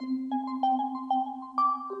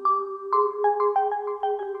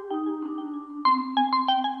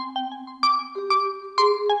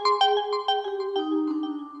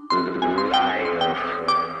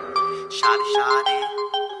Shawty, shawty,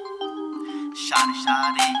 shawty,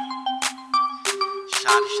 shawty,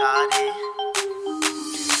 shawty, shawty,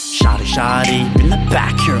 shawty, shawty, in the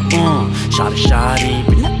back here, shawty, shawty,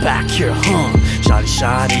 in the back here, shawty,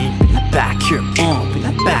 shawty, in the back here, in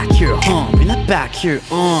the back here, in the back here,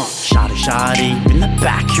 shawty, shawty, in the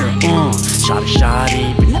back here, shawty,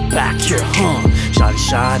 shawty, in the back here, shawty,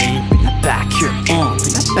 shawty, in the back here, in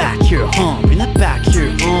the back here, in the back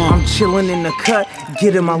here, I'm chillin' in the cut,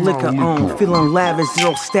 getting my liquor on. Feeling lavish,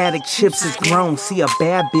 zero static, chips is grown. See a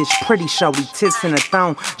bad bitch, pretty shawty, tits in a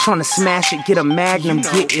thong. Tryna smash it, get a magnum,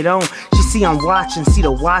 get it on. She see I'm watching, see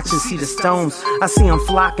the watch and see the stones. I see I'm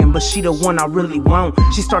flocking, but she the one I really want.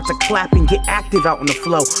 She starts to clap and get active out on the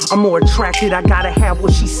flow. I'm more attracted, I gotta have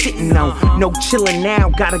what she's sitting on. No chillin' now,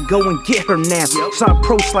 gotta go and get her now. So I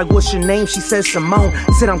approached like, what's your name? She said Simone.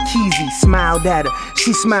 Said I'm Keezy, smiled at her.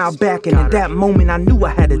 She smiled back, and at that moment I knew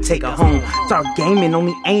I had to take her home. Start gaming,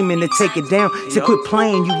 only aiming to take it down. Said quit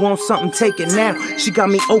playing, you want something, take it now. She got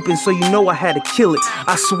me open, so you know I had to kill it.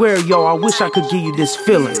 I swear, y'all, I wish I could give you this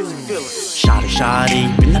feeling. Shawty,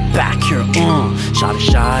 shawty, in the back here, shawty,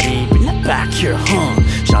 shawty, in the back here,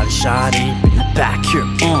 shawty, shawty, in the back here,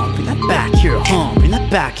 in the back here, in the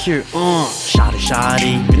back here, shawty,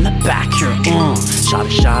 shawty, in the back here, shawty,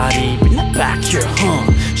 shawty, in the back here,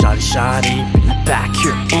 shawty, shawty, in the back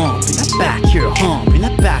here, in the back here, in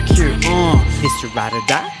the back here, It's your ride or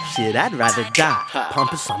die? Shit, I'd rather die.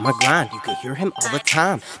 Pompous on my grind, you can hear him all the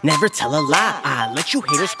time. Never tell a lie, I let you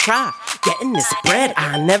haters cry. Getting this bread,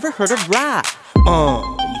 I never heard of rye.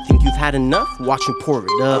 You think you've had enough? Watch me pour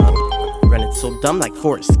it up. Running so dumb like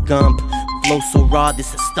Forrest Gump. Flow so raw,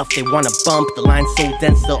 this is stuff they wanna bump. The line's so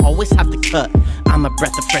dense, they'll always have to cut. I'm a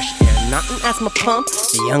breath of fresh air, not an asthma pump.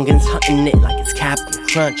 The youngins hunting it like it's Captain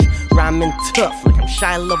Crunch. Rhyming tough like I'm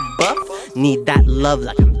Shia LaBeouf. Need that love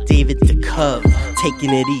like I'm David Duchovny.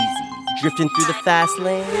 Taking it easy, drifting through the fast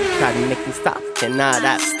lane. Try to make me stop, cannot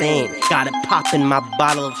abstain. Got it poppin' my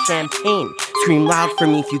bottle of champagne. Scream loud for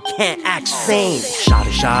me if you can't act sane.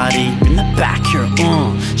 Shawty, shawty, in the back here,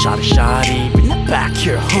 shawty, shawty, in the back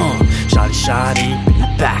here, shawty, shawty, in the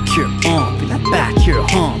back here, in the back here,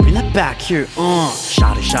 in the back here,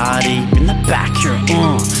 shawty, shawty, in the back here,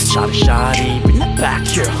 shawty, shawty, in the back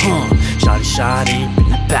here, shawty, shawty, in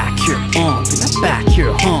the back here, in the back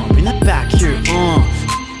here, in the back here,